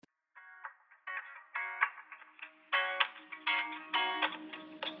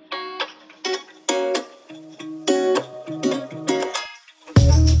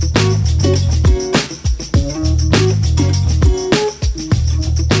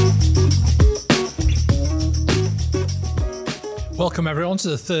Welcome everyone to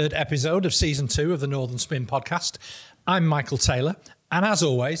the third episode of season 2 of the Northern Spin podcast. I'm Michael Taylor, and as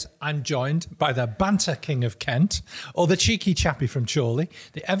always, I'm joined by the banter king of Kent, or the cheeky chappie from Chorley,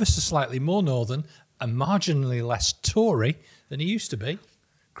 the ever so slightly more northern and marginally less Tory than he used to be,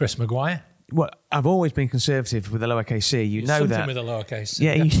 Chris Maguire. Well, I've always been conservative with a lowercase c. You know that. Something with a lowercase c.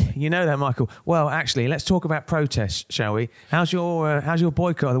 Yeah, you know that, Michael. Well, actually, let's talk about protests, shall we? How's your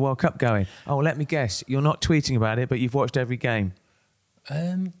boycott of the World Cup going? Oh, let me guess. You're not tweeting about it, but you've watched every game.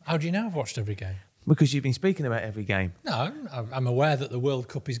 How do you know I've watched every game? Because you've been speaking about every game. No, I'm aware that the World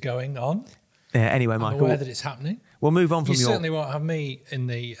Cup is going on. Yeah, anyway, Michael. I'm aware that it's happening. We'll move on from You certainly won't have me in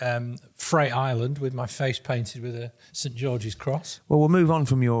the Freight Island with my face painted with a St George's cross. Well, we'll move on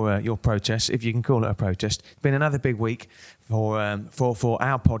from your protest, if you can call it a protest. It's been another big week for our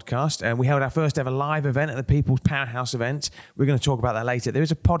podcast. We held our first ever live event at the People's Powerhouse event. We're going to talk about that later. There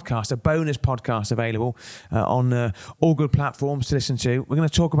is a podcast, a bonus podcast available on all good platforms to listen to. We're going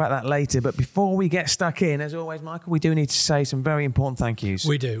to talk about that later. But before we get stuck in, as always, Michael, we do need to say some very important thank yous.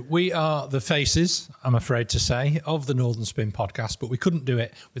 We do. We are the faces, I'm afraid to say, of the Northern Spin podcast, but we couldn't do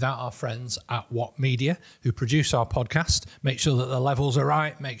it without our friends at What Media, who produce our podcast, make sure that the levels are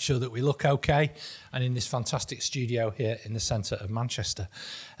right, make sure that we look okay, and in this fantastic studio here in the centre of Manchester.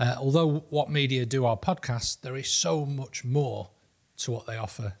 Although What Media do our podcast, there is so much more to what they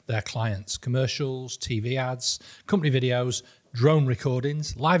offer their clients. Commercials, TV ads, company videos, drone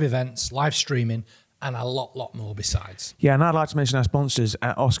recordings, live events, live streaming, and a lot more besides. Yeah, and I'd like to mention our sponsors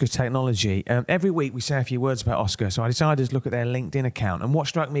at Oscar Technology. Every week we say a few words about Oscar, so I decided to look at their LinkedIn account. And what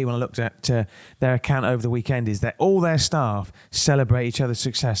struck me when I looked at their account over the weekend is that all their staff celebrate each other's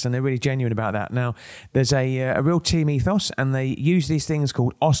success, and they're really genuine about that. Now, there's a real team ethos, and they use these things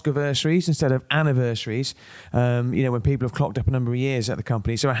called Oscarversaries instead of anniversaries, when people have clocked up a number of years at the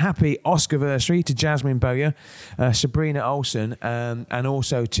company. So a happy Oscarversary to Jasmine Bowyer, Sabrina Olsen, and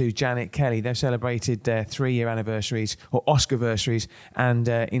also to Janet Kelly. They've celebrated their 3-year anniversaries or Oscarversaries, and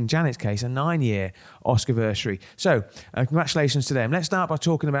in Janet's case, a 9-year Oscarversary. So, congratulations to them. Let's start by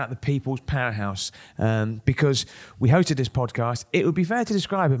talking about the People's Powerhouse, because we hosted this podcast. It would be fair to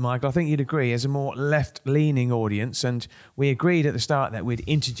describe it, Michael, I think you'd agree, as a more left-leaning audience, and we agreed at the start that we'd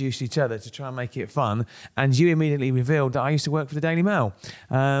introduce each other to try and make it fun, and you immediately revealed that I used to work for the Daily Mail.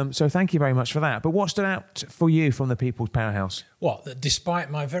 So thank you very much for that. But what stood out for you from the People's Powerhouse? What, that despite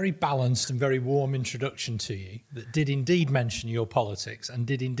my very balanced and very warm introduction to you, that did indeed mention your politics and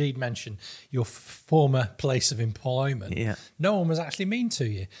did indeed mention your former place of employment, no one was actually mean to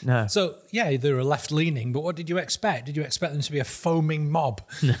you. No. So, yeah, they were left-leaning, but what did you expect? Did you expect them to be a foaming mob,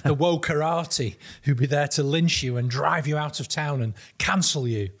 the wokerati, who'd be there to lynch you and drive you out of town and cancel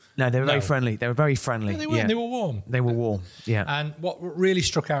you? No, they were very friendly. They were very friendly. No, they weren't. They were warm. They were warm, yeah. And what really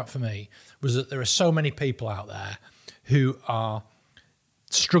struck out for me was that there are so many people out there who are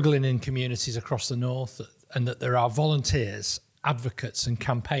struggling in communities across the north, and that there are volunteers, advocates and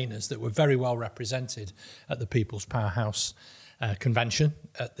campaigners that were very well represented at the People's Powerhouse convention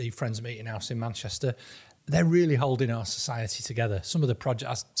at the Friends Meeting House in Manchester. They're really holding our society together. Some of the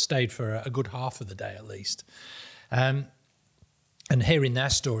projects, I stayed for a good half of the day at least. And hearing their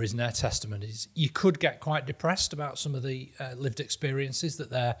stories and their testimonies, you could get quite depressed about some of the lived experiences that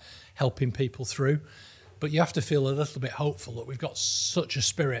they're helping people through. But you have to feel a little bit hopeful that we've got such a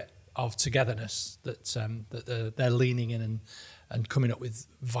spirit of togetherness that they're leaning in and coming up with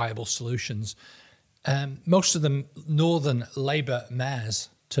viable solutions. Most of the Northern Labour mayors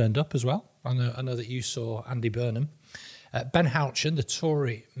turned up as well. I know that you saw Andy Burnham. Ben Houchin, the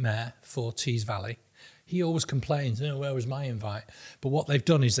Tory mayor for Tees Valley, he always complains, where was my invite? But what they've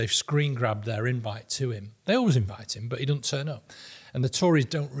done is they've screen grabbed their invite to him. They always invite him, but he doesn't turn up. And the Tories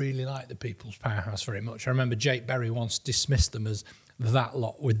don't really like the People's Powerhouse very much. I remember Jake Berry once dismissed them as that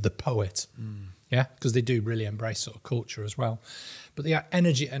lot with the poet. Yeah, because they do really embrace sort of culture as well. But the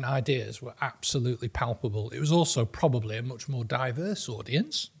energy and ideas were absolutely palpable. It was also probably a much more diverse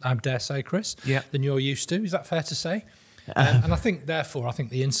audience, I dare say, Chris, than you're used to. Is that fair to say? And I think, therefore,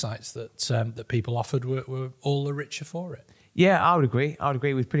 the insights that people offered were all the richer for it. Yeah, I would agree.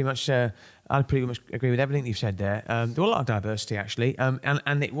 With pretty much. I'd pretty much agree with everything you've said there. There was a lot of diversity, actually,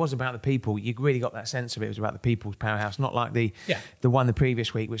 and it was about the people. You really got that sense of it. It was about the People's Powerhouse, not like the one the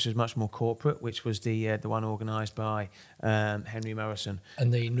previous week, which was much more corporate, which was the one organised by Henry Morrison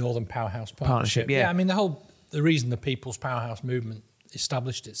and the Northern Powerhouse Partnership. Yeah, the reason the People's Powerhouse movement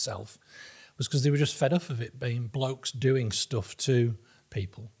established itself was because they were just fed up of it being blokes doing stuff to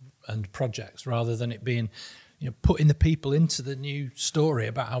people and projects, rather than it being putting the people into the new story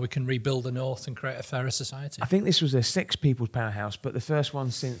about how we can rebuild the North and create a fairer society. I think this was their 6th People's Powerhouse, but the first one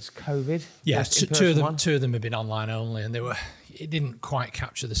since COVID. Yeah, two of them have been online only, and it didn't quite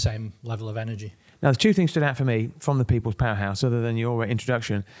capture the same level of energy. Now, the two things stood out for me from the People's Powerhouse, other than your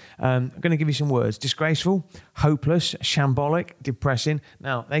introduction. I'm going to give you some words. Disgraceful, hopeless, shambolic, depressing.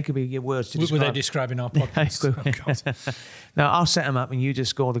 Now, they could be your words to describe. Were they describing our podcast? Oh, now, I'll set them up and you just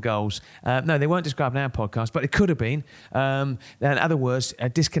score the goals. No, they weren't describing our podcast, but it could have been. In other words,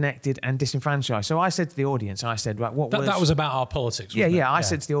 disconnected and disenfranchised. So I said to the audience, right, what words... That was about our politics, wasn't it? Yeah, I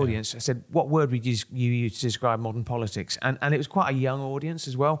said to the audience, I said, what word would you use to describe modern politics? And it was quite a young audience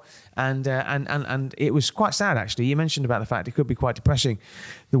as well. And it was quite sad, actually. You mentioned about the fact it could be quite depressing,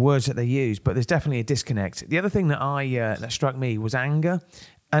 the words that they use, but there's definitely a disconnect. The other thing that that struck me was anger.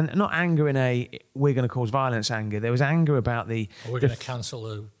 And not anger in a we're going to cause violence anger. There was anger about we're going to cancel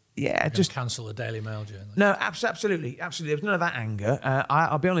the cancel the Daily Mail journal. No, absolutely. There was none of that anger.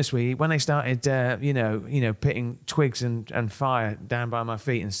 I'll be honest with you. When they started, pitting twigs and fire down by my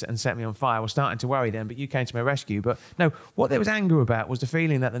feet and set me on fire, I was starting to worry then. But you came to my rescue. But no, what there was anger about was the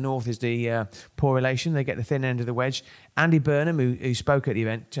feeling that the North is the poor relation. They get the thin end of the wedge. Andy Burnham, who spoke at the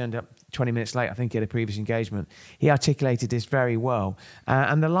event, turned up 20 minutes late. I think he had a previous engagement. He articulated this very well.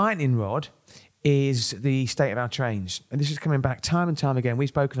 And the lightning rod is the state of our trains. And this is coming back time and time again. We've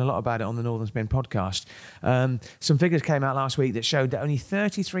spoken a lot about it on the Northern Spin podcast. Some figures came out last week that showed that only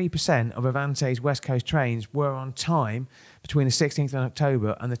 33% of Avante's West Coast trains were on time between the 16th of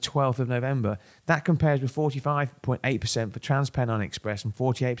October and the 12th of November. That compares with 45.8% for TransPennine Express and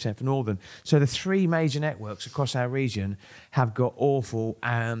 48% for Northern. So the three major networks across our region have got awful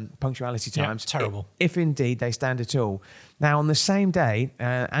punctuality times. Yeah, terrible. If indeed they stand at all. Now, on the same day,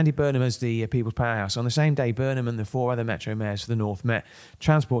 Andy Burnham as the People's Powerhouse, on the same day, Burnham and the four other Metro mayors for the North met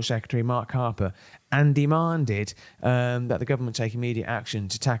Transport Secretary Mark Harper and demanded that the government take immediate action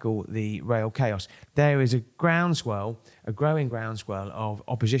to tackle the rail chaos. There is a growing groundswell of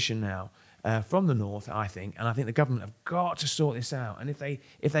opposition now from the North, I think, and I think the government have got to sort this out. And if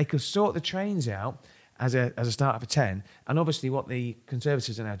they could sort the trains out as a start for 10, and obviously what the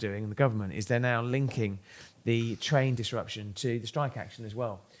Conservatives are now doing, and the government, is they're now linking the train disruption to the strike action as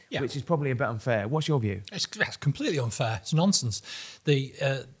well, which is probably a bit unfair. What's your view? It's completely unfair. It's nonsense.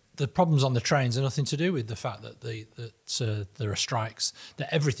 The problems on the trains are nothing to do with the fact that there are strikes. They're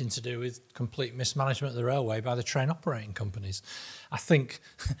everything to do with complete mismanagement of the railway by the train operating companies. I think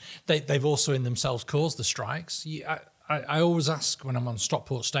they've also in themselves caused the strikes. I always ask when I'm on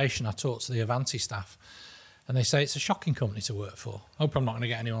Stockport Station, I talk to the Avanti staff, and they say it's a shocking company to work for. I hope I'm not going to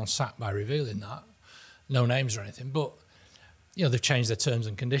get anyone sacked by revealing that. No names or anything, but they've changed their terms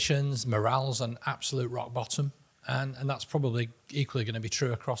and conditions. Morale's an absolute rock bottom. And that's probably equally going to be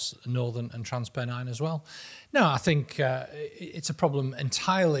true across Northern and TransPennine as well. No, I think it's a problem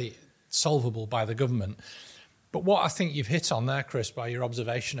entirely solvable by the government. But what I think you've hit on there, Chris, by your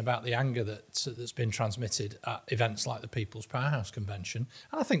observation about the anger that's been transmitted at events like the People's Powerhouse Convention,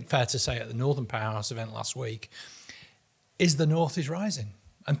 and I think fair to say at the Northern Powerhouse event last week, is the North is rising.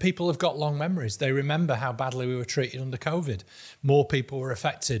 And people have got long memories. They remember how badly we were treated under COVID. More people were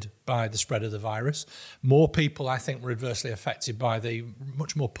affected by the spread of the virus. More people, I think, were adversely affected by the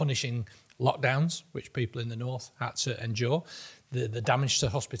much more punishing lockdowns, which people in the North had to endure, the damage to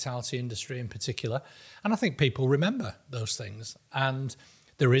the hospitality industry in particular. And I think people remember those things. And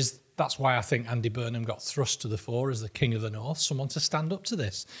that's why I think Andy Burnham got thrust to the fore as the king of the North, someone to stand up to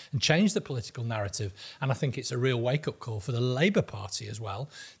this and change the political narrative. And I think it's a real wake-up call for the Labour Party as well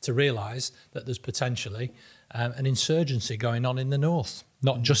to realise that there's potentially an insurgency going on in the North,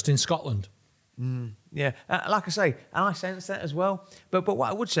 not just in Scotland. Yeah, like I say, and I sense that as well. But what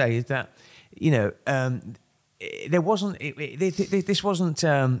I would say is that, there wasn't. This wasn't.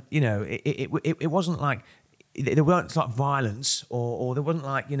 It wasn't like. There weren't like violence or there wasn't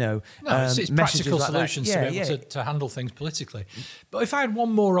like, No, it's practical like solutions to be able to handle things politically. But if I had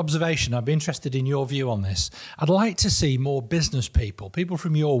one more observation, I'd be interested in your view on this. I'd like to see more business people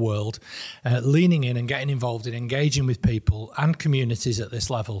from your world, leaning in and getting involved in engaging with people and communities at this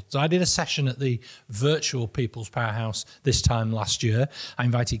level. So I did a session at the virtual People's Powerhouse this time last year. I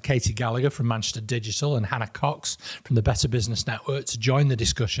invited Katie Gallagher from Manchester Digital and Hannah Cox from the Better Business Network to join the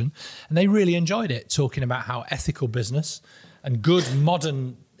discussion. And they really enjoyed it, talking about how ethical business and good,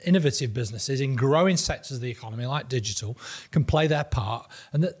 modern, innovative businesses in growing sectors of the economy like digital can play their part,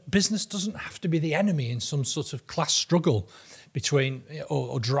 and that business doesn't have to be the enemy in some sort of class struggle between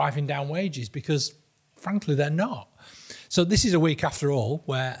or driving down wages, because frankly they're not. So this is a week, after all,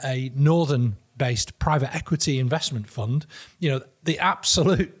 where a Northern-based private equity investment fund, the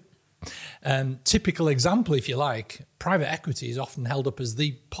absolute typical example, if you like, private equity is often held up as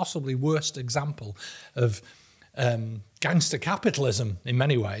the possibly worst example of gangster capitalism in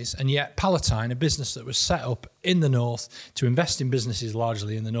many ways, and yet Palatine, a business that was set up in the north to invest in businesses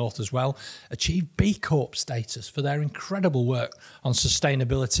largely in the north as well, achieved B Corp status for their incredible work on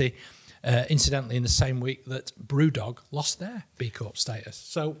sustainability, incidentally in the same week that Brewdog lost their B Corp status.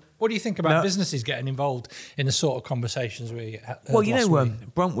 So what do you think about businesses getting involved in the sort of conversations we had Well, you know,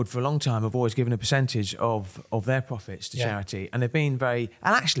 Bruntwood for a long time have always given a percentage of their profits to charity, and they've been and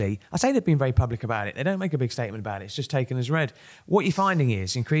actually, I say they've been very public about it. They don't make a big statement about it. It's just taken as read. What you're finding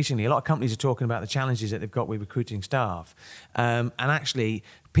is, increasingly, a lot of companies are talking about the challenges that they've got with recruiting staff, and actually,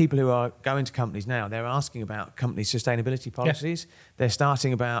 people who are going to companies now, they're asking about company sustainability policies. Yeah. They're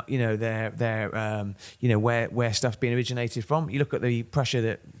starting about, where stuff's being originated from. You look at the pressure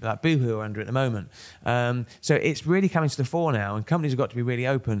that like Boohoo are under at the moment. So it's really coming to the fore now, and companies have got to be really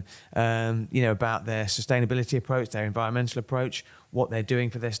open, about their sustainability approach, their environmental approach, what they're doing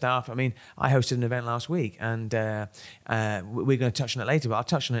for their staff. I mean, I hosted an event last week, and we're going to touch on it later, but I'll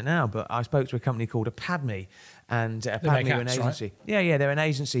touch on it now. But I spoke to a company called Padme, and Padme are an agency. Right? Yeah, they're an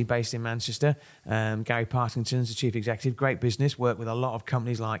agency based in Manchester. Gary Partington's the chief executive, great business, work with a lot of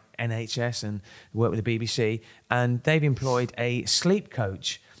companies like NHS and work with the BBC, and they've employed a sleep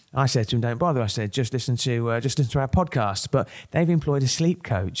coach. I said to him, don't bother. I said, just listen to our podcast. But they've employed a sleep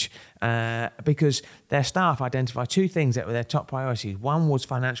coach because their staff identified two things that were their top priorities. One was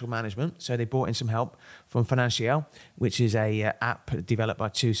financial management. So they brought in some help from Financial, which is a app developed by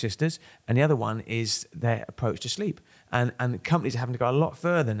two sisters. And the other one is their approach to sleep. And companies are having to go a lot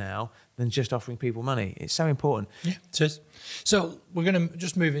further now than just offering people money. It's so important. Yeah, it is. So we're going to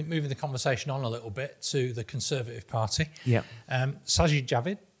just moving the conversation on a little bit to the Conservative Party. Yeah. Sajid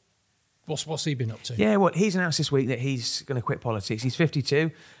Javid. What's he been up to? Yeah, well, he's announced this week that he's going to quit politics. He's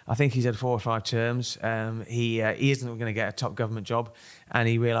 52. I think he's had 4 or 5 terms. He isn't going to get a top government job, and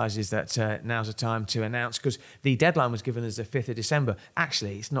he realises that now's the time to announce, because the deadline was given as the 5th of December.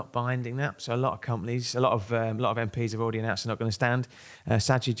 Actually, it's not binding that, so a lot of companies, a lot of MPs have already announced they're not going to stand.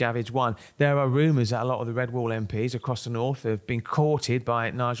 Sajid Javid's one. There are rumours that a lot of the Red Wall MPs across the north have been courted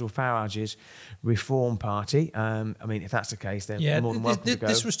by Nigel Farage's Reform Party. I mean, if that's the case, they're more than welcome to go.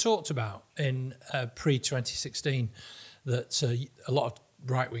 This was talked about in pre-2016, that a lot of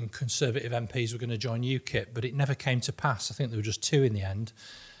right-wing Conservative MPs were going to join UKIP, but it never came to pass. I think there were just 2 in the end,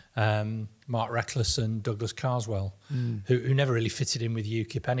 Mark Reckless and Douglas Carswell, who never really fitted in with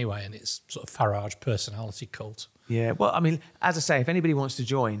UKIP anyway, and it's sort of Farage personality cult. Yeah, well, I mean, as I say, if anybody wants to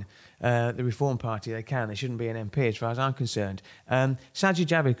join the Reform Party, they can. They shouldn't be an MP as far as I'm concerned. Sajid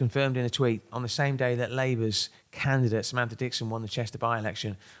Javid confirmed in a tweet on the same day that Labour's candidate Samantha Dixon won the Chester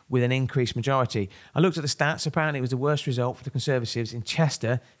by-election with an increased majority. I looked at the stats. Apparently it was the worst result for the Conservatives in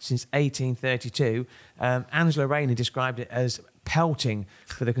Chester since 1832. Angela Rayner described it as pelting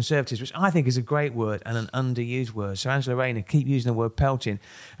for the Conservatives, which I think is a great word and an underused word. So Angela Rayner, keep using the word pelting.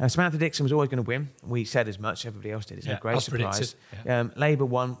 Samantha Dixon was always going to win. We said as much. Everybody else did. It's a great surprise. Yeah. Labour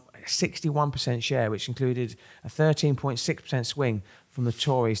won 61% share, which included a 13.6% swing from the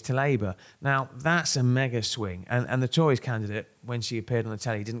Tories to Labour. Now, that's a mega swing. And the Tories candidate, when she appeared on the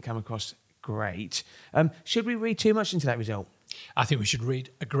telly, didn't come across great. Should we read too much into that result? I think we should read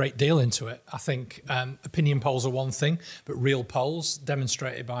a great deal into it. I think opinion polls are one thing, but real polls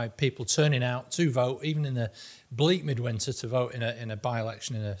demonstrated by people turning out to vote, even in the bleak midwinter, to vote in a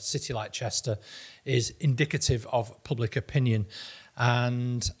by-election in a city like Chester, is indicative of public opinion.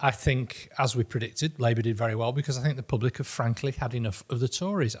 And I think, as we predicted, Labour did very well, because I think the public have frankly had enough of the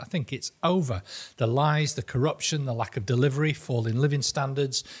Tories. I think it's over. The lies, the corruption, the lack of delivery, falling living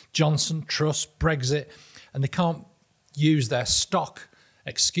standards, Johnson, Truss, Brexit, and they can't use their stock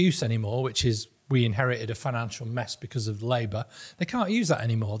excuse anymore, which is we inherited a financial mess because of Labour. They can't use that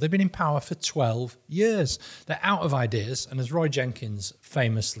anymore. They've been in power for 12 years. They're out of ideas. And as Roy Jenkins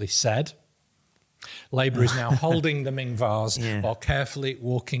famously said, Labour is now holding the Ming vase while carefully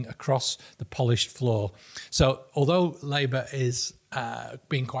walking across the polished floor. So although Labour is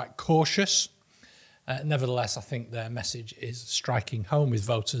being quite cautious, nevertheless, I think their message is striking home with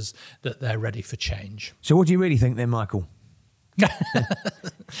voters that they're ready for change. So what do you really think then, Michael?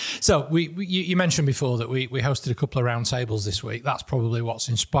 So you mentioned before that we hosted a couple of roundtables this week. That's probably what's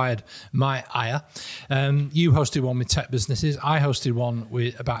inspired my ire. You hosted one with tech businesses. I hosted one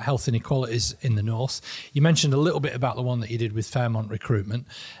about health inequalities in the north. You mentioned a little bit about the one that you did with Fairmont Recruitment.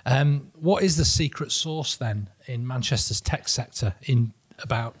 What is the secret sauce then in Manchester's tech sector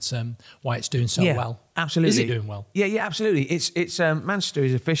about why it's doing so well? Absolutely. Is it doing well? Yeah, absolutely. It's Manchester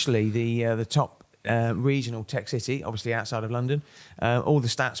is officially the top regional tech city, obviously outside of London. All the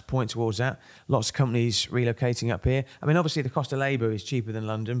stats point towards that. Lots of companies relocating up here. I mean, obviously the cost of labour is cheaper than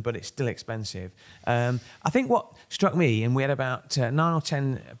London, but it's still expensive. I think what struck me, and we had about 9 or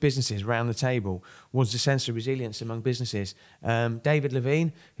 10 businesses around the table, was the sense of resilience among businesses. David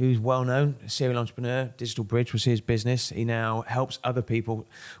Levine, who's well known, serial entrepreneur, Digital Bridge was his business. He now helps other people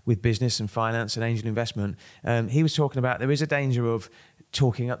with business and finance and angel investment. He was talking about there is a danger of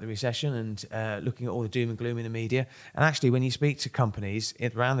talking up the recession and looking at all the doom and gloom in the media. And actually, when you speak to companies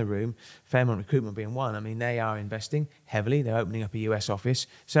around the room, Fairmont Recruitment being one, I mean, they are investing heavily. They're opening up a US office.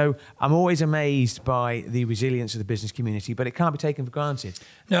 So I'm always amazed by the resilience of the business community, but it can't be taken for granted.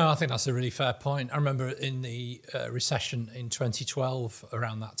 No, I think that's a really fair point. I remember in the recession in 2012,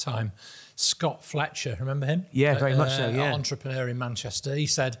 around that time, Scott Fletcher, remember him? Yeah, very much so, yeah. Entrepreneur in Manchester. He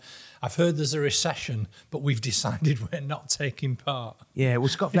said, I've heard there's a recession, but we've decided we're not taking part. Yeah, well,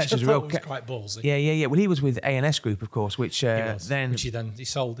 Scott Fletcher's was quite ballsy. Yeah. Well, he was with A&S Group, of course, which he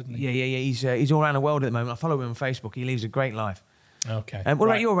sold, didn't he? Yeah. He's all around the world at the moment. I follow him on Facebook. He lives a great life. Okay. What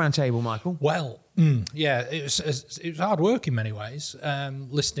about your round table, Michael? Well, it was hard work in many ways.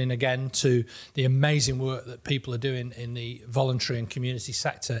 Listening again to the amazing work that people are doing in the voluntary and community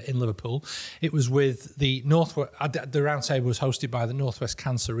sector in Liverpool. It was with the Northwest. The round table was hosted by the Northwest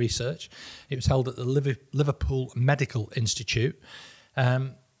Cancer Research. It was held at the Liverpool Medical Institute.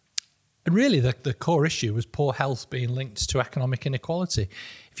 And really, the core issue was poor health being linked to economic inequality.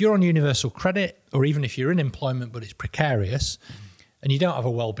 If you're on universal credit, or even if you're in employment but it's precarious, and you don't have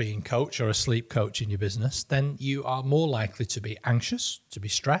a well-being coach or a sleep coach in your business, then you are more likely to be anxious, to be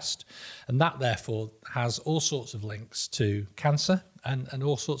stressed, and that therefore has all sorts of links to cancer and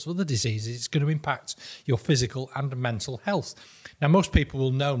all sorts of other diseases. It's going to impact your physical and mental health. Now, most people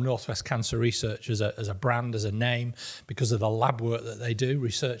will know Northwest Cancer Research as a brand, as a name, because of the lab work that they do,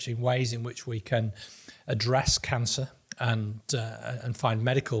 researching ways in which we can address cancer and find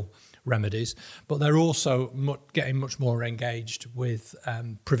medical remedies, but they're also getting much more engaged with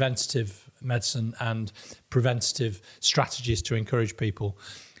preventative medicine and preventative strategies to encourage people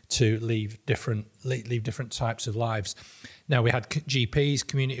to leave different types of lives. Now, we had GPs,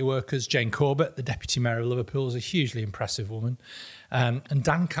 community workers. Jane Corbett, the Deputy Mayor of Liverpool, is a hugely impressive woman. And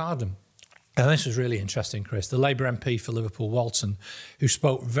Dan Carden. And this was really interesting, Chris, the Labour MP for Liverpool Walton, who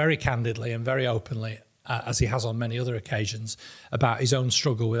spoke very candidly and very openly, as he has on many other occasions, about his own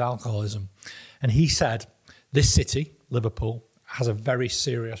struggle with alcoholism. And he said, this city, Liverpool, has a very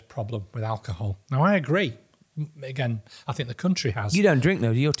serious problem with alcohol. Now, I agree. Again, I think the country has. You don't drink,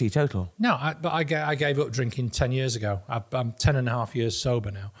 though. You're teetotal. No, but I gave up drinking 10 years ago. I'm 10 and a half years sober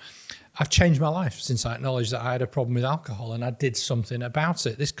now. I've changed my life since I acknowledged that I had a problem with alcohol, and I did something about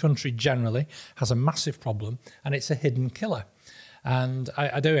it. This country generally has a massive problem, and it's a hidden killer. And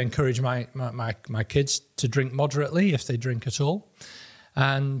I do encourage my kids to drink moderately if they drink at all.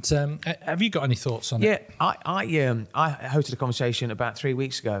 And have you got any thoughts on it? Yeah, I hosted a conversation about 3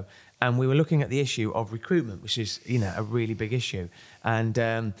 weeks ago, and we were looking at the issue of recruitment, which is a really big issue.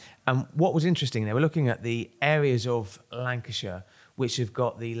 And what was interesting, they were looking at the areas of Lancashire which have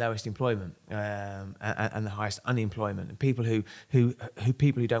got the lowest employment and the highest unemployment, and people who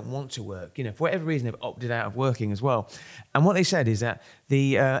don't want to work, for whatever reason, they've opted out of working as well. And what they said is that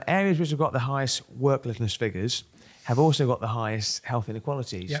the areas which have got the highest worklessness figures have also got the highest health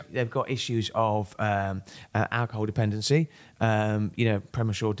inequalities. Yep. They've got issues of alcohol dependency,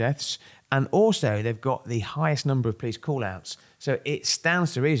 premature deaths, and also they've got the highest number of police call-outs. So it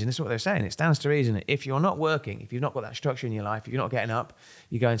stands to reason, this is what they're saying, it stands to reason that if you're not working, if you've not got that structure in your life, if you're not getting up,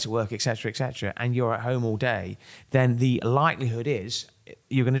 you're going to work, etc., and you're at home all day, then the likelihood is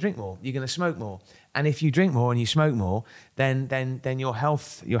you're going to drink more, you're going to smoke more. And if you drink more and you smoke more, then your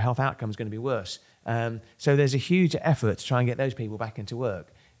health outcome is going to be worse. So there's a huge effort to try and get those people back into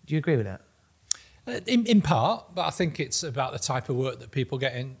work. Do you agree with that? In part, but I think it's about the type of work that people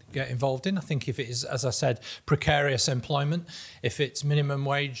get involved in. I think if it is, as I said, precarious employment, if it's minimum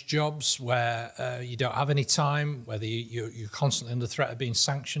wage jobs where you don't have any time, whether you're constantly under threat of being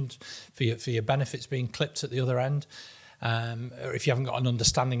sanctioned for your benefits being clipped at the other end, or if you haven't got an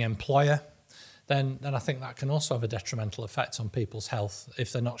understanding employer, then I think that can also have a detrimental effect on people's health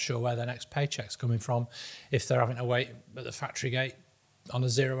if they're not sure where their next paycheck's coming from, if they're having to wait at the factory gate on a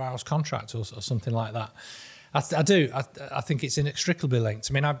 0 hours contract or something like that. I think it's inextricably linked.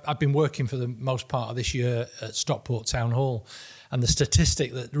 I mean, I've been working for the most part of this year at Stockport Town Hall, and the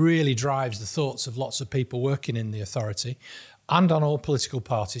statistic that really drives the thoughts of lots of people working in the authority, and on all political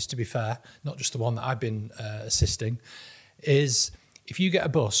parties, to be fair, not just the one that I've been assisting, is if you get a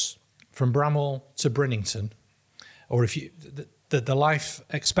bus from Bramhall to Brinnington, or if you... the life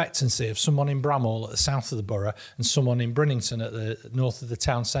expectancy of someone in Bramhall at the south of the borough and someone in Brinnington at the north of the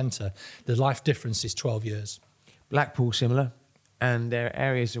town centre, the life difference is 12 years. Blackpool similar, and there are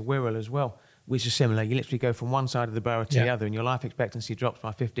areas of Wirral as well, which are similar. You literally go from one side of the borough to the other, and your life expectancy drops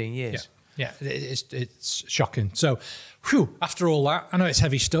by 15 years. Yeah, it's shocking. So, after all that, I know it's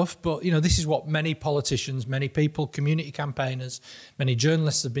heavy stuff, but this is what many politicians, many people, community campaigners, many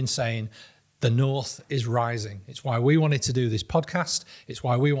journalists have been saying. The North is rising. It's why we wanted to do this podcast. It's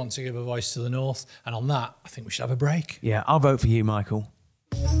why we want to give a voice to the North. And on that, I think we should have a break. Yeah, I'll vote for you, Michael.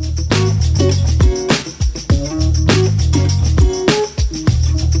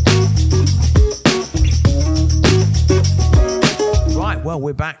 Right, well,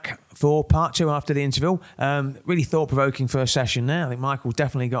 we're back for part 2 after the interval. Really thought-provoking first session there. I think Michael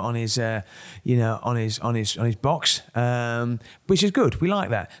definitely got on his, on his box, which is good. We like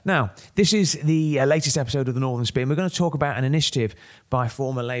that. Now, this is the latest episode of the Northern Spin. We're going to talk about an initiative by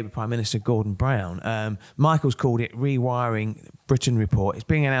former Labour Prime Minister Gordon Brown. Michael's called it Rewiring Britain Report. It's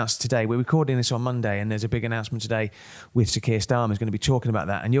being announced today. We're recording this on Monday, and there's a big announcement today with Sir Keir Starmer who's going to be talking about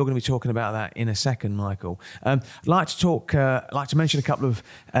that, and you're going to be talking about that in a second, Michael. I'd like to mention a couple of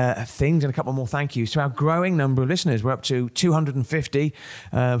things and a couple more thank yous to our growing number of listeners. We're up to 250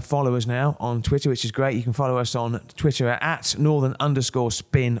 followers now on Twitter, which is great. You can follow us on Twitter at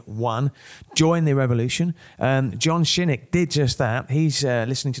 @northern_spin1. Join the revolution. John Shinnick did just that. He's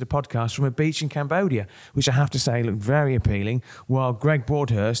listening to the podcast from a beach in Cambodia, which I have to say looked very appealing, while Greg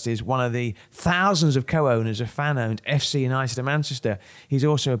Broadhurst is one of the thousands of co-owners of fan-owned FC United of Manchester. He's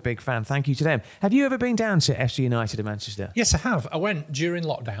also a big fan. Thank you to them. Have you ever been down to FC United of Manchester? Yes, I have. I went during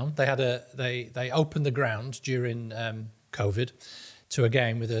lockdown. They had they opened the ground during COVID to a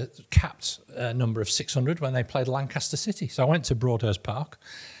game with a capped number of 600 when they played Lancaster City. So I went to Broadhurst Park,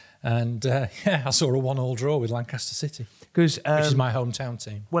 and I saw a 1-1 draw with Lancaster City, which is my hometown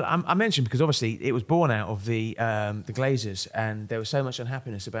team. Well, I mentioned because obviously it was born out of the Glazers, and there was so much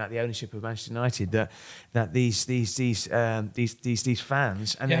unhappiness about the ownership of Manchester United that these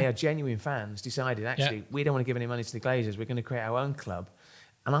fans, and they are genuine fans, decided actually we don't want to give any money to the Glazers. We're going to create our own club.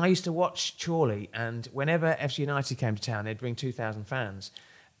 And I used to watch Chorley, and whenever FC United came to town, they'd bring 2,000 fans.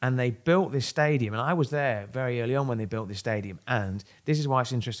 And they built this stadium, and I was there very early on when they built this stadium. And this is why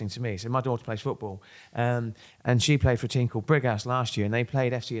it's interesting to me. So my daughter plays football, and she played for a team called Brighouse last year, and they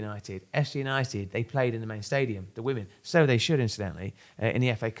played FC United. FC United, they played in the main stadium, the women. So they should, incidentally, in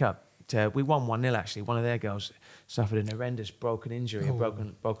the FA Cup. We won 1-0, actually. One of their girls suffered an horrendous broken injury, a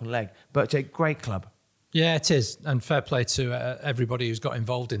broken leg. But it's a great club. Yeah, it is, and fair play to everybody who's got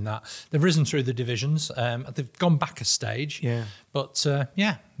involved in that. They've risen through the divisions. They've gone back a stage. Yeah, but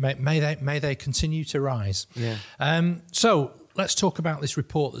may they continue to rise. Yeah. So let's talk about this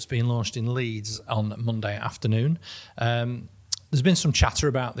report that's been launched in Leeds on Monday afternoon. There's been some chatter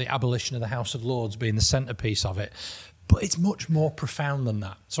about the abolition of the House of Lords being the centrepiece of it. But it's much more profound than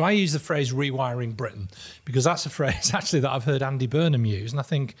that. So I use the phrase rewiring Britain because that's a phrase actually that I've heard Andy Burnham use, and I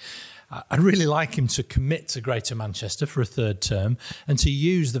think I'd really like him to commit to Greater Manchester for a third term and to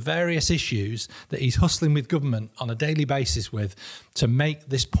use the various issues that he's hustling with government on a daily basis with to make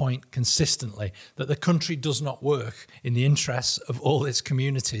this point consistently, that the country does not work in the interests of all its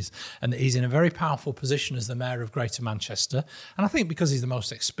communities, and that he's in a very powerful position as the Mayor of Greater Manchester. And I think because he's the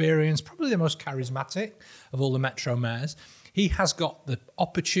most experienced, probably the most charismatic of all the Metro mayors, he has got the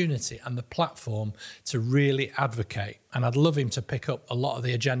opportunity and the platform to really advocate. And I'd love him to pick up a lot of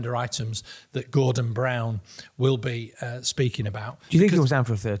the agenda items that Gordon Brown will be speaking about. Do you think he goes down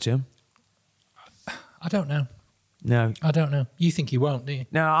for a third term? I don't know. No. I don't know. You think he won't, do you?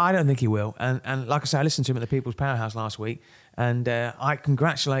 No, I don't think he will. And like I say, I listened to him at the People's Powerhouse last week, and I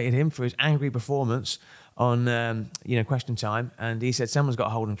congratulated him for his angry performance on Question Time, and he said someone's got to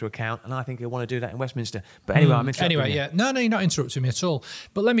hold him to account, and I think he'll want to do that in Westminster. But anyway, I'm interrupting you. Yeah. No, you're not interrupting me at all.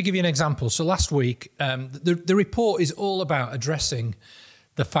 But let me give you an example. So last week, the report is all about addressing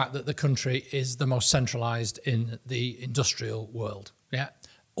the fact that the country is the most centralised in the industrial world. Yeah,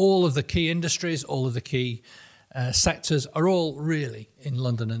 all of the key industries, all of the key sectors are all really in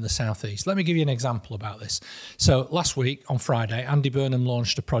London and the South East. Let me give you an example about this. So last week on Friday, Andy Burnham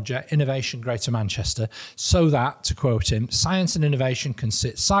launched a project, Innovation Greater Manchester, so that, to quote him, science and innovation can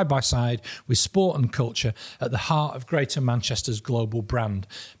sit side by side with sport and culture at the heart of Greater Manchester's global brand.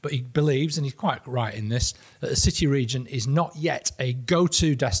 But he believes, and he's quite right in this, that the city region is not yet a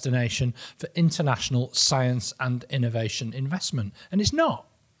go-to destination for international science and innovation investment. And it's not.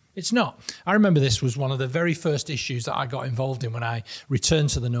 It's not. I remember this was one of the very first issues that I got involved in when I returned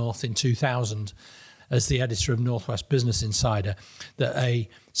to the North in 2000 as the editor of Northwest Business Insider, that a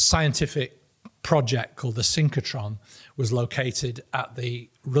scientific project called the synchrotron was located at the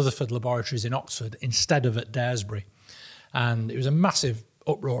Rutherford laboratories in Oxford instead of at Daresbury. And it was a massive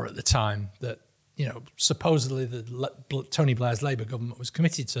uproar at the time that, supposedly Tony Blair's Labour government was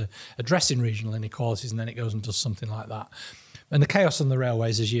committed to addressing regional inequalities, and then it goes and does something like that. And the chaos on the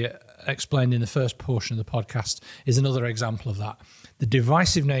railways, as you explained in the first portion of the podcast, is another example of that. The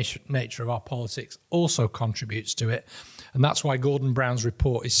divisive nature of our politics also contributes to it. And that's why Gordon Brown's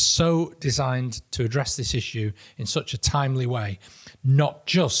report is so designed to address this issue in such a timely way, not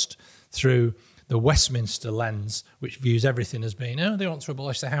just through the Westminster lens, which views everything as being, they want to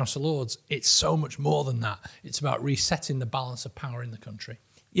abolish the House of Lords. It's so much more than that. It's about resetting the balance of power in the country.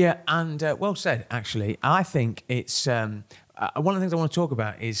 Yeah, and well said, actually. I think it's... one of the things I want to talk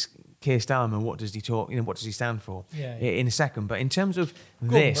about is Keir Starmer. What does he talk? What does he stand for? Yeah. In a second. But in terms of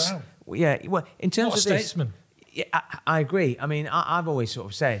Gordon this... Brown. Yeah, well, in terms What of a this... statesman. Yeah, I agree. I mean, I've always sort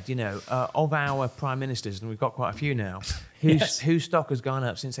of said, of our prime ministers, and we've got quite a few now, whose stock has gone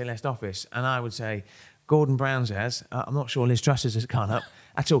up since they left office, and I would say Gordon Brown's has. I'm not sure Liz Truss's has gone up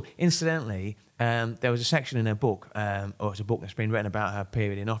at all. Incidentally, there was a section in her book, or it's a book that's been written about her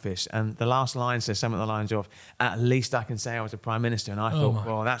period in office, and the last line says something along the lines of, "At least I can say I was a prime minister." And I thought,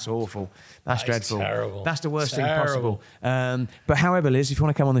 well, that's awful. That's dreadful. Terrible. That's the worst thing possible. But however, Liz, if you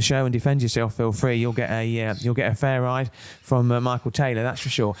want to come on the show and defend yourself, feel free. You'll get a fair ride from Michael Taylor, that's for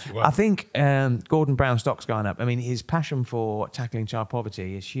sure. I think Gordon Brown's stock's gone up. I mean, his passion for tackling child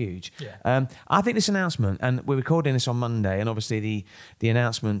poverty is huge. Yeah. I think this announcement, and we're recording this on Monday, and obviously the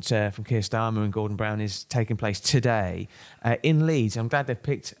announcement from Keir Starmer and Gordon Brown is taking place today in Leeds. I'm glad they've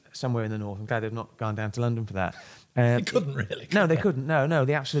picked somewhere in the north. I'm glad they've not gone down to London for that. They couldn't really. No, they couldn't. No,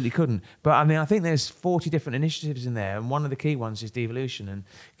 they absolutely couldn't. But I mean, I think there's 40 different initiatives in there, and one of the key ones is devolution. And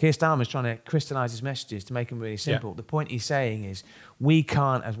Keir Starmer's trying to crystallise his messages to make them really simple. Yeah. The point he's saying is we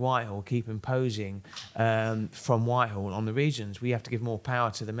can't, as Whitehall, keep imposing from Whitehall on the regions. We have to give more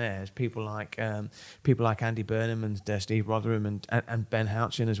power to the mayors, people like Andy Burnham and Steve Rotherham and Ben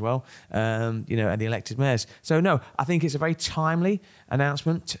Houchin as well, and the elected mayors. So no, I think it's a very timely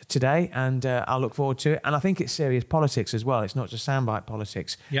announcement today, and I'll look forward to it. And I think it's serious politics as well. It's not just soundbite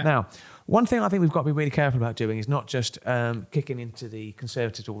politics. Yeah. Now, one thing I think we've got to be really careful about doing is not just kicking into the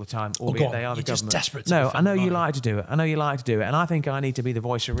Conservatives all the time, albeit they are the government. Just desperate to no, I know you like to do it. And I think I need to be the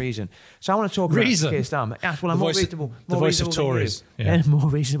voice of reason. So I want to talk about Keir Starmer. Yes, well, I'm more reasonable. The voice of Tories. Yeah. More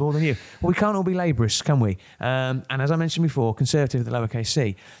reasonable than you. Well, we can't all be Labourists, can we? And as I mentioned before, Conservative with the lowercase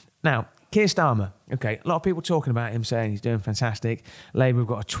c. Now, Keir Starmer, okay, a lot of people talking about him saying he's doing fantastic. Labour have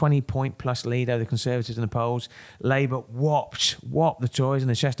got a 20-point plus lead over the Conservatives in the polls. Labour whopped the Tories in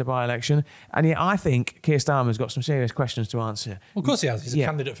the Chester by-election. And yet I think Keir Starmer's got some serious questions to answer. Well, of course he has. He's a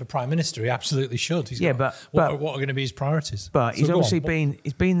candidate for Prime Minister. He absolutely should. What are going to be his priorities? But he's obviously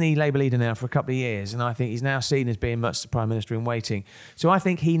been the Labour leader now for a couple of years, and I think he's now seen as being much the Prime Minister in waiting. So I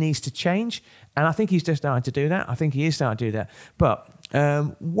think he needs to change, and I think he's just starting to do that. I think he is starting to do that. But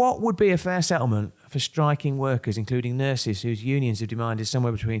what would be a fair settlement for striking workers, including nurses, whose unions have demanded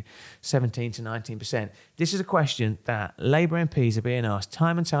somewhere between 17 to 19%? This is a question that Labour MPs are being asked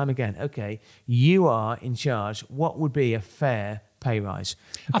time and time again. Okay, you are in charge. What would be a fair pay rise?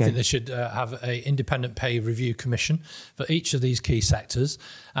 Okay. I think they should have an independent pay review commission for each of these key sectors,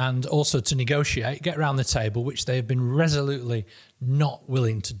 and also to negotiate, get around the table, which they have been resolutely not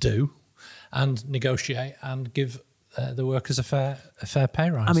willing to do, and negotiate and give the workers a fair pay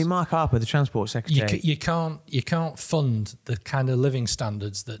rise. I mean, Mark Harper, the Transport Secretary... You can't fund the kind of living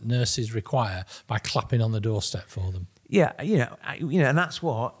standards that nurses require by clapping on the doorstep for them. Yeah, and that's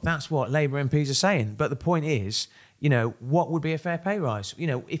what Labour MPs are saying. But the point is, what would be a fair pay rise?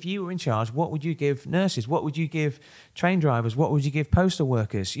 If you were in charge, what would you give nurses? What would you give train drivers? What would you give postal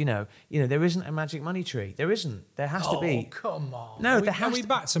workers? There isn't a magic money tree. There isn't. There has to be. Oh, come on. No, are we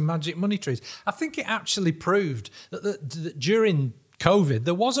back to magic money trees? I think it actually proved that during COVID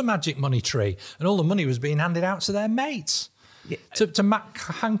there was a magic money tree, and all the money was being handed out to their mates. Yeah. To Matt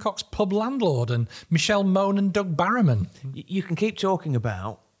Hancock's pub landlord and Michelle Mone and Doug Barrowman. You can keep talking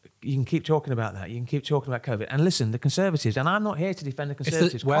about that. You can keep talking about COVID. And listen, the Conservatives, and I'm not here to defend the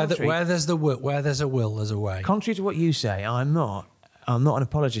Conservatives. Where there's a will, there's a way. Contrary to what you say, I'm not an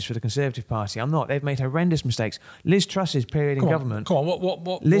apologist for the Conservative Party. I'm not. They've made horrendous mistakes. Liz Truss's period in government... Come on,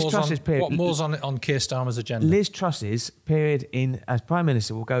 what more's on Keir Starmer's agenda? Liz Truss's period as Prime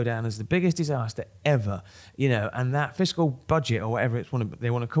Minister will go down as the biggest disaster ever, and that fiscal budget, or whatever they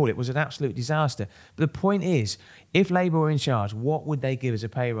want to call it, was an absolute disaster. But the point is, if Labour were in charge, what would they give as a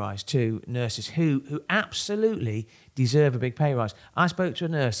pay rise to nurses who absolutely deserve a big pay rise. I spoke to a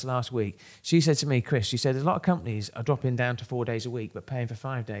nurse last week. She said to me, Chris, she said, a lot of companies are dropping down to 4 days a week but paying for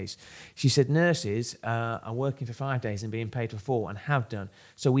 5 days. She said nurses are working for 5 days and being paid for 4 and have done.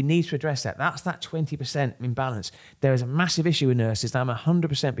 So we need to address that. That's that 20% imbalance. There is a massive issue with nurses. I'm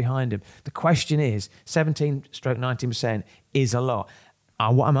 100% behind them. The question is, 17-19% is a lot.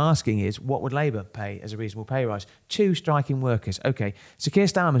 What I'm asking is, what would Labour pay as a reasonable pay rise? 2 striking workers. Okay, so Keir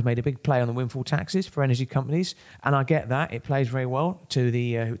Starmer's made a big play on the windfall taxes for energy companies, and I get that. It plays very well to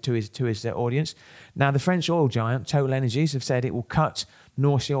his audience. Now, the French oil giant, Total Energies, have said it will cut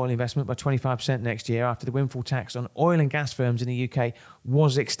North Sea oil investment by 25% next year after the windfall tax on oil and gas firms in the UK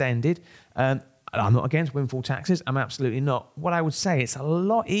was extended. I'm not against windfall taxes. I'm absolutely not. What I would say, it's a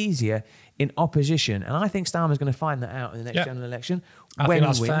lot easier in opposition, and I think Starmer's going to find that out in the next general election when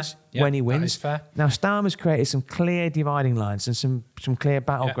he wins. When he wins. Fair. Now, Starmer's created some clear dividing lines and some clear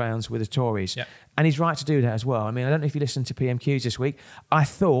battlegrounds with the Tories, and he's right to do that as well. I mean, I don't know if you listened to PMQs this week. I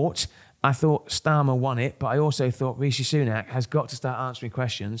thought Starmer won it, but I also thought Rishi Sunak has got to start answering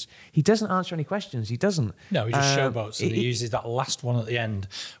questions. He doesn't answer any questions. He doesn't. No, he just showboats, and he uses that last one at the end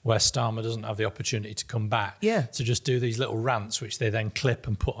where Starmer doesn't have the opportunity to come back to just do these little rants, which they then clip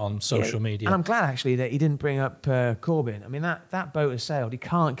and put on social media. And I'm glad, actually, that he didn't bring up Corbyn. I mean, that boat has sailed. He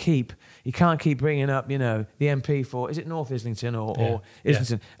can't keep bringing up, the MP for, is it North Islington or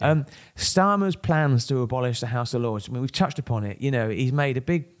Islington? Yeah. Starmer's plans to abolish the House of Lords, I mean, we've touched upon it. He's made a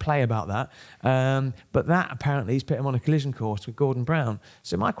big play about that. But that apparently has put him on a collision course with Gordon Brown.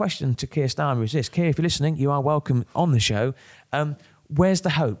 So my question to Keir Starmer is this. Keir, if you're listening, you are welcome on the show. Where's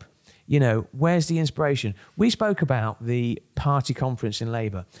the hope? Where's the inspiration? We spoke about the party conference in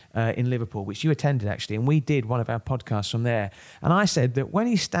Labour in Liverpool, which you attended, actually, and we did one of our podcasts from there. And I said that when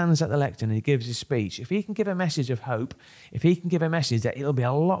he stands at the lectern and he gives his speech, if he can give a message of hope, if he can give a message that it'll be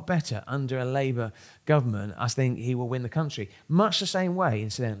a lot better under a Labour government, I think he will win the country. Much the same way,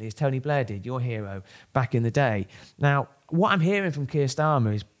 incidentally, as Tony Blair did, your hero, back in the day. Now, what I'm hearing from Keir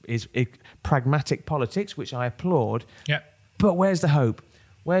Starmer is pragmatic politics, which I applaud. Yeah. But where's the hope?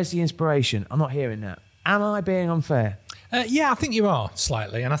 Where's the inspiration? I'm not hearing that. Am I being unfair? I think you are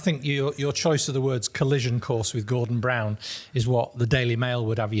slightly. And I think your choice of the words collision course with Gordon Brown is what the Daily Mail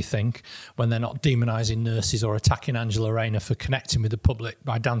would have you think when they're not demonising nurses or attacking Angela Rayner for connecting with the public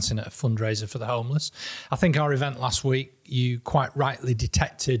by dancing at a fundraiser for the homeless. I think our event last week, you quite rightly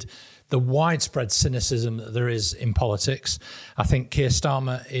detected the widespread cynicism that there is in politics. I think Keir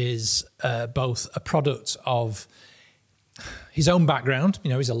Starmer is both a product of his own background.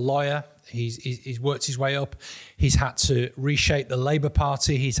 He's a lawyer. He's worked his way up. He's had to reshape the Labour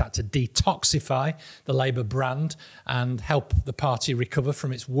Party. He's had to detoxify the Labour brand and help the party recover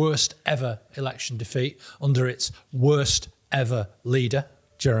from its worst ever election defeat under its worst ever leader,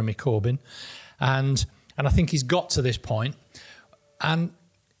 Jeremy Corbyn. And I think he's got to this point. And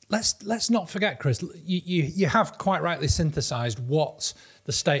let's not forget, Chris, you have quite rightly synthesised what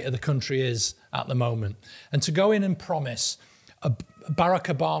the state of the country is at the moment. And to go in and promise a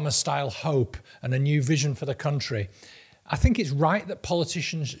Barack Obama-style hope and a new vision for the country, I think it's right that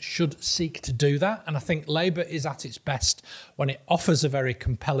politicians should seek to do that. And I think Labour is at its best when it offers a very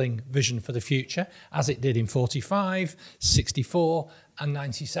compelling vision for the future, as it did in 45, 64 and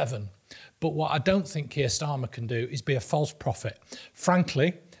 97. But what I don't think Keir Starmer can do is be a false prophet.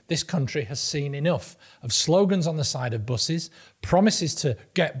 Frankly, this country has seen enough of slogans on the side of buses, promises to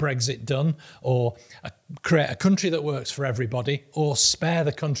get Brexit done, or create a country that works for everybody, or spare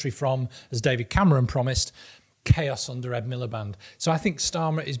the country from, as David Cameron promised, chaos under Ed Miliband. So I think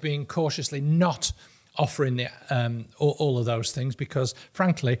Starmer is being cautiously not offering all of those things because,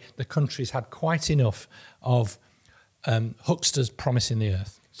 frankly, the country's had quite enough of hucksters promising the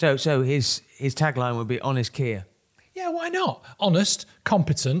earth. So his tagline would be honest Keir. Yeah, why not? Honest,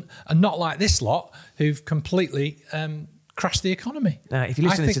 competent, and not like this lot who've completely crashed the economy. Now, if you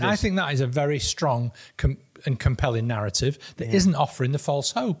listen to this, I think that is a very strong and compelling narrative that isn't offering the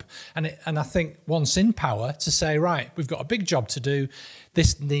false hope. And I think once in power to say, right, we've got a big job to do.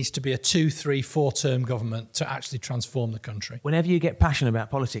 This needs to be a 2, 3, 4-term government to actually transform the country. Whenever you get passionate about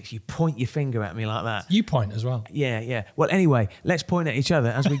politics, you point your finger at me like that. You point as well. Yeah. Well, anyway, let's point at each other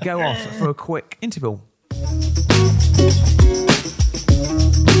as we go off for a quick interval.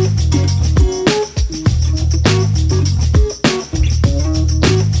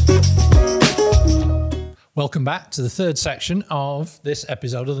 Welcome back to the third section of this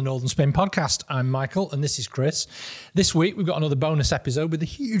episode of the Northern Spin podcast. I'm Michael and this is Chris. This week we've got another bonus episode with the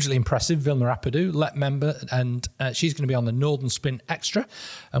hugely impressive Vilma Rapidou, LEP member, and she's going to be on the Northern Spin Extra.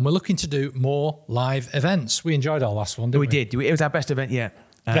 And we're looking to do more live events. We enjoyed our last one, didn't we? We did. It was our best event yet.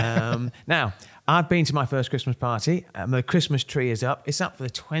 Now, I've been to my first Christmas party. The Christmas tree is up. It's up for the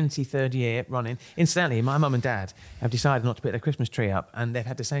 23rd year running. Incidentally, my mum and dad have decided not to put their Christmas tree up, and they've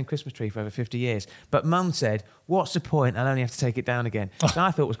had the same Christmas tree for over 50 years. But mum said, what's the point? I'll only have to take it down again. So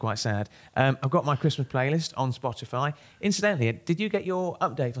I thought it was quite sad. I've got my Christmas playlist on Spotify. Incidentally, did you get your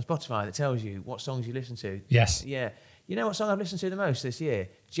update on Spotify that tells you what songs you listen to? Yes. Yeah. You know what song I've listened to the most this year?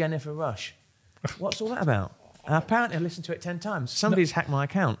 Jennifer Rush. What's all that about? Apparently, I've listened to it 10 times. Somebody's hacked my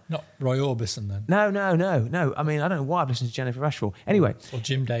account. Not Roy Orbison, then? No. I mean, I don't know why I've listened to Jennifer Rush for. Anyway. Or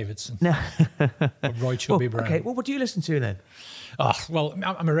Jim Davidson. No. Or Roy Chubby Brown. Okay, well, what do you listen to then? Oh, well,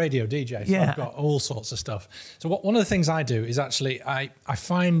 I'm a radio DJ, so I've got all sorts of stuff. So one of the things I do is actually I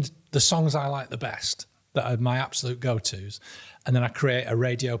find the songs I like the best, that are my absolute go-tos, and then I create a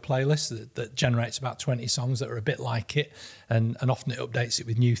radio playlist that generates about 20 songs that are a bit like it, and often it updates it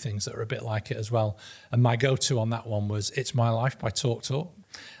with new things that are a bit like it as well. And my go-to on that one was It's My Life by Talk Talk.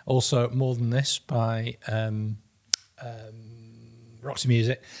 Also More Than This by Roxy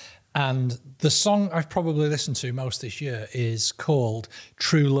Music. And the song I've probably listened to most this year is called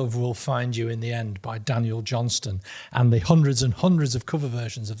True Love Will Find You in the End by Daniel Johnston, and the hundreds and hundreds of cover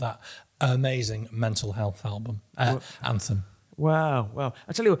versions of that amazing mental health album, anthem. Wow. Well,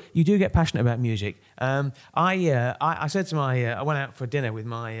 I tell you what, you do get passionate about music. I said to I went out for dinner with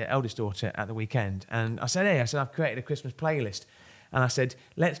my eldest daughter at the weekend, and I said, I've created a Christmas playlist. And I said,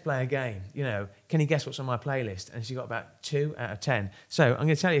 let's play a game. You know, can you guess what's on my playlist? And she got about 2 out of 10. So I'm going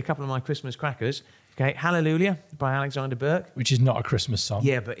to tell you a couple of my Christmas crackers. Okay, Hallelujah by Alexander Burke. Which is not a Christmas song.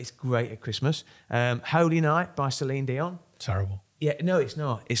 Yeah, but it's great at Christmas. Holy Night by Celine Dion. Terrible. Yeah, no, it's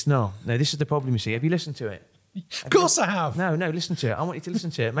not. It's not. No, this is the problem, you see. Have you listened to it? Of course I have. No, listen to it. I want you to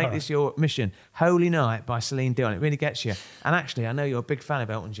listen to it. Make All this your mission. Holy Night by Celine Dion. It really gets you. And actually, I know you're a big fan of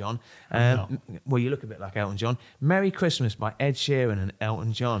Elton John. Well, you look a bit like Elton John. Merry Christmas by Ed Sheeran and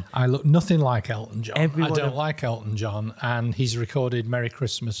Elton John. I look nothing like Elton John. I don't like Elton John, and he's recorded Merry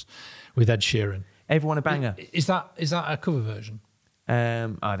Christmas with Ed Sheeran. Everyone a banger. Is that a cover version?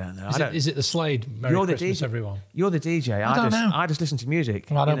 I don't know. Is it the Slade Merry Christmas, DJ. Everyone? You're the DJ. I don't know. I just listen to music.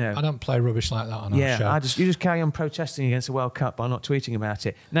 Well, I don't play rubbish like that on our show. You just carry on protesting against the World Cup by not tweeting about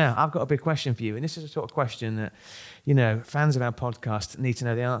it. Now, I've got a big question for you, and this is a sort of question that, fans of our podcast need to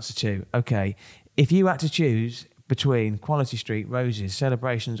know the answer to. Okay, if you had to choose between Quality Street, Roses,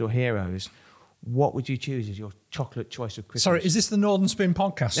 Celebrations, or Heroes, what would you choose as your chocolate choice of Christmas? Sorry, is this the Northern Spin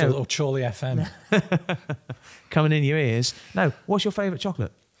podcast or Chorley FM? Coming in your ears. No, what's your favourite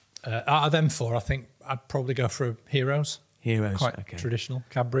chocolate? Out of them four, I think I'd probably go for Heroes. Heroes, Quite okay. traditional.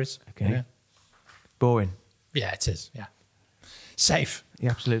 Cadbury's. Okay. Yeah. Boring. Yeah, it is, yeah. Safe. Yeah,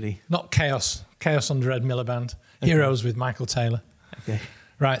 absolutely. Not Chaos. Chaos under Ed Miliband. Okay. Heroes with Michael Taylor. Okay.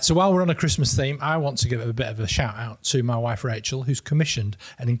 Right, so while we're on a Christmas theme, I want to give a bit of a shout out to my wife Rachel, who's commissioned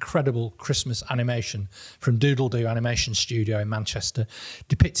an incredible Christmas animation from Doodle Doo Animation Studio in Manchester,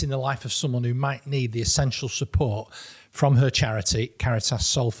 depicting the life of someone who might need the essential support from her charity, Caritas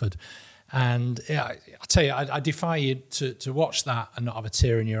Salford. And yeah, I tell you, I defy you to watch that and not have a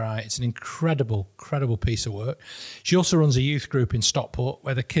tear in your eye. It's an incredible piece of work. She also runs a youth group in Stockport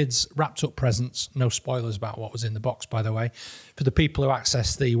where the kids wrapped up presents, no spoilers about what was in the box, by the way, for the people who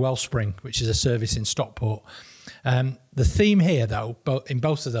access the Wellspring, which is a service in Stockport. The theme here, though, in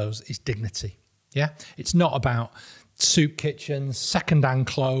both of those is dignity. Yeah, it's not about soup kitchens, second-hand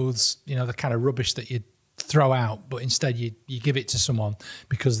clothes, the kind of rubbish that you throw out, but instead you give it to someone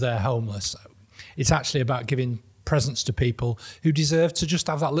because they're homeless. It's actually about giving presents to people who deserve to just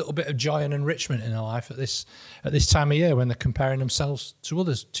have that little bit of joy and enrichment in their life at this time of year when they're comparing themselves to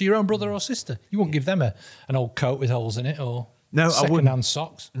others, to your own brother or sister. You wouldn't give them an old coat with holes in it or second-hand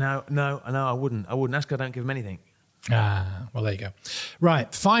socks. No, I wouldn't. That's because I don't give them anything. Well, there you go.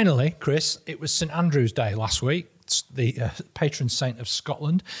 Right, finally, Chris, it was St Andrew's Day last week. The patron saint of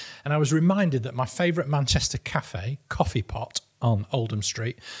Scotland, and I was reminded that my favourite Manchester cafe, Coffee Pot on Oldham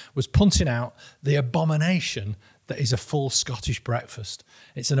Street, was punting out the abomination that is a full Scottish breakfast.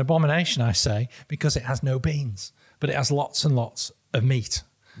 It's an abomination, I say, because it has no beans, but it has lots and lots of meat.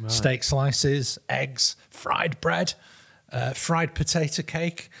 Right. Steak slices, eggs, fried bread, fried potato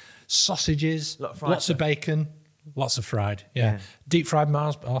cake, sausages, lots of bacon. Lots of fried, yeah. Deep fried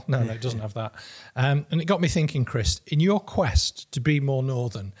Mars. Oh, no, it doesn't have that. And it got me thinking, Chris, in your quest to be more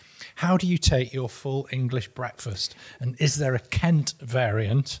northern, how do you take your full English breakfast? And is there a Kent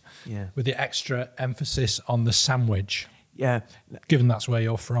variant with the extra emphasis on the sandwich? Yeah. Given that's where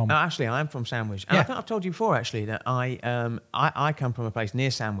you're from. No, actually, I'm from Sandwich. And I think I've told you before, actually, that I come from a place near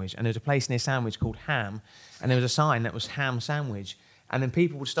Sandwich, and there's a place near Sandwich called Ham, and there was a sign that was Ham Sandwich. And then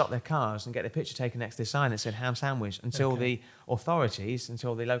people would stop their cars and get their picture taken next to the sign that said ham sandwich until the authorities,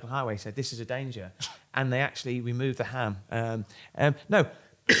 until the local highway said this is a danger. And they actually removed the ham. No,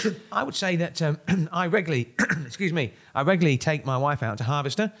 I would say that I regularly, I regularly take my wife out to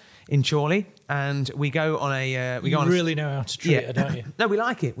Harvester in Chorley, and we go on a. You really know how to treat her, don't you? No, we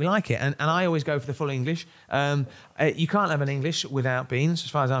like it, and I always go for the full English. You can't have an English without beans, as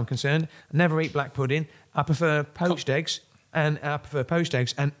far as I'm concerned. I never eat black pudding. I prefer poached eggs, and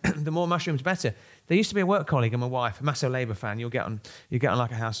the more mushrooms, better. There used to be a work colleague of my wife, a massive Labour fan. You get on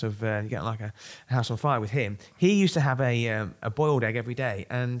like a house on fire with him. He used to have a boiled egg every day,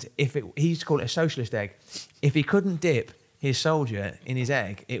 and he used to call it a socialist egg. If he couldn't dip his soldier in his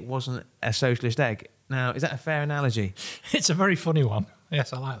egg, it wasn't a socialist egg. Now, is that a fair analogy? It's a very funny one.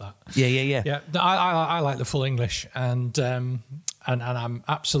 Yes, I like that. Yeah. Yeah, I like the full English, and I'm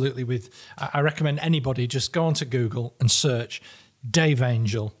absolutely with. I recommend anybody just go onto Google and search Dave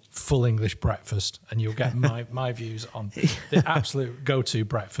Angel full English breakfast, and you'll get my views on the absolute go-to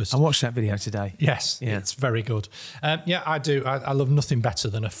breakfast. I watched that video today. Yes, it's very good. I do. I love nothing better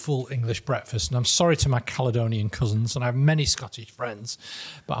than a full English breakfast, and I'm sorry to my Caledonian cousins, and I have many Scottish friends,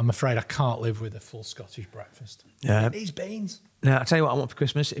 but I'm afraid I can't live with a full Scottish breakfast. These beans. Now, I'll tell you what I want for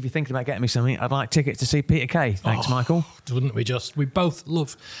Christmas. If you're thinking about getting me something, I'd like tickets to see Peter Kay. Thanks, Michael. Wouldn't we just? We both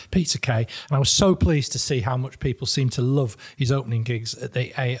love Peter Kay, and I was so pleased to see how much people seem to love his opening gigs at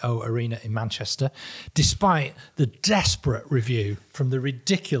the AO Arena in Manchester, despite the desperate review from the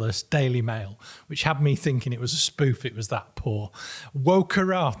ridiculous Daily Mail, which had me thinking it was a spoof, it was that poor.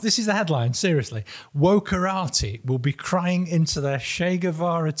 Wokerati, this is the headline, seriously. Wokerati will be crying into their Che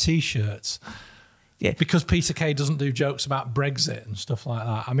Guevara T-shirts. Yeah. Because Peter Kay doesn't do jokes about Brexit and stuff like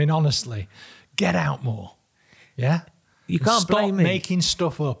that. I mean, honestly, get out more. Yeah? You can't blame me. Stop making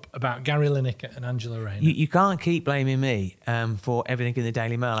stuff up about Gary Lineker and Angela Rayner. You can't keep blaming me for everything in the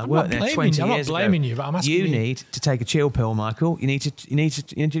Daily Mail. I worked there 20 years ago. I'm not blaming you, but I'm asking you. You need to take a chill pill, Michael. You need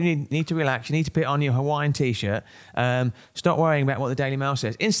to relax. You need to put on your Hawaiian T-shirt. Stop worrying about what the Daily Mail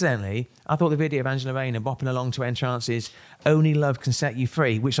says. Incidentally, I thought the video of Angela Rayner bopping along to Entrance's "Only Love Can Set You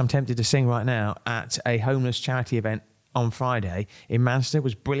Free," which I'm tempted to sing right now at a homeless charity event on Friday in Manchester,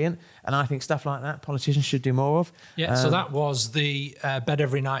 was brilliant, and I think stuff like that politicians should do more of. Yeah, so that was the Bed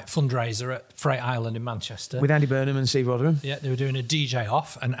Every Night fundraiser at Freight Island in Manchester. With Andy Burnham and Steve Rotherham. Yeah, they were doing a DJ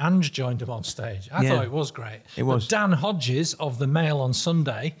off, and Ange joined them on stage. I thought it was great. It was. But Dan Hodges of the Mail on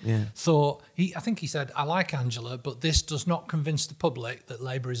Sunday thought, I think he said, I like Angela, but this does not convince the public that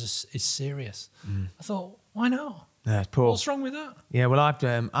Labour is serious. I thought, why not? Yeah, it's poor. What's wrong with that? Yeah, well,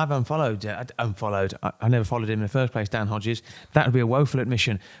 I've unfollowed. I never followed him in the first place, Dan Hodges. That would be a woeful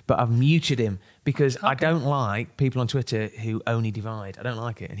admission. But I've muted him because I don't like people on Twitter who only divide. I don't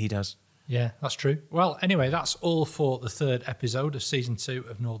like it, and he does. Yeah, that's true. Well, anyway, that's all for the third episode of Season 2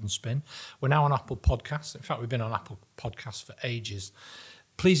 of Northern Spin. We're now on Apple Podcasts. In fact, we've been on Apple Podcasts for ages.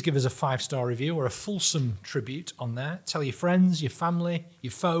 Please give us a 5-star review or a fulsome tribute on there. Tell your friends, your family, your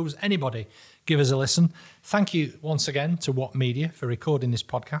foes, anybody. Give us a listen. Thank you once again to What Media for recording this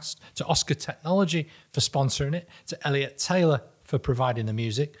podcast, to Oscar Technology for sponsoring it, to Elliot Taylor for providing the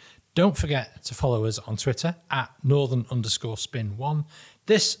music. Don't forget to follow us on Twitter at Northern_Spin1.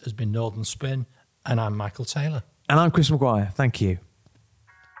 This has been Northern Spin, and I'm Michael Taylor. And I'm Chris Maguire. Thank you.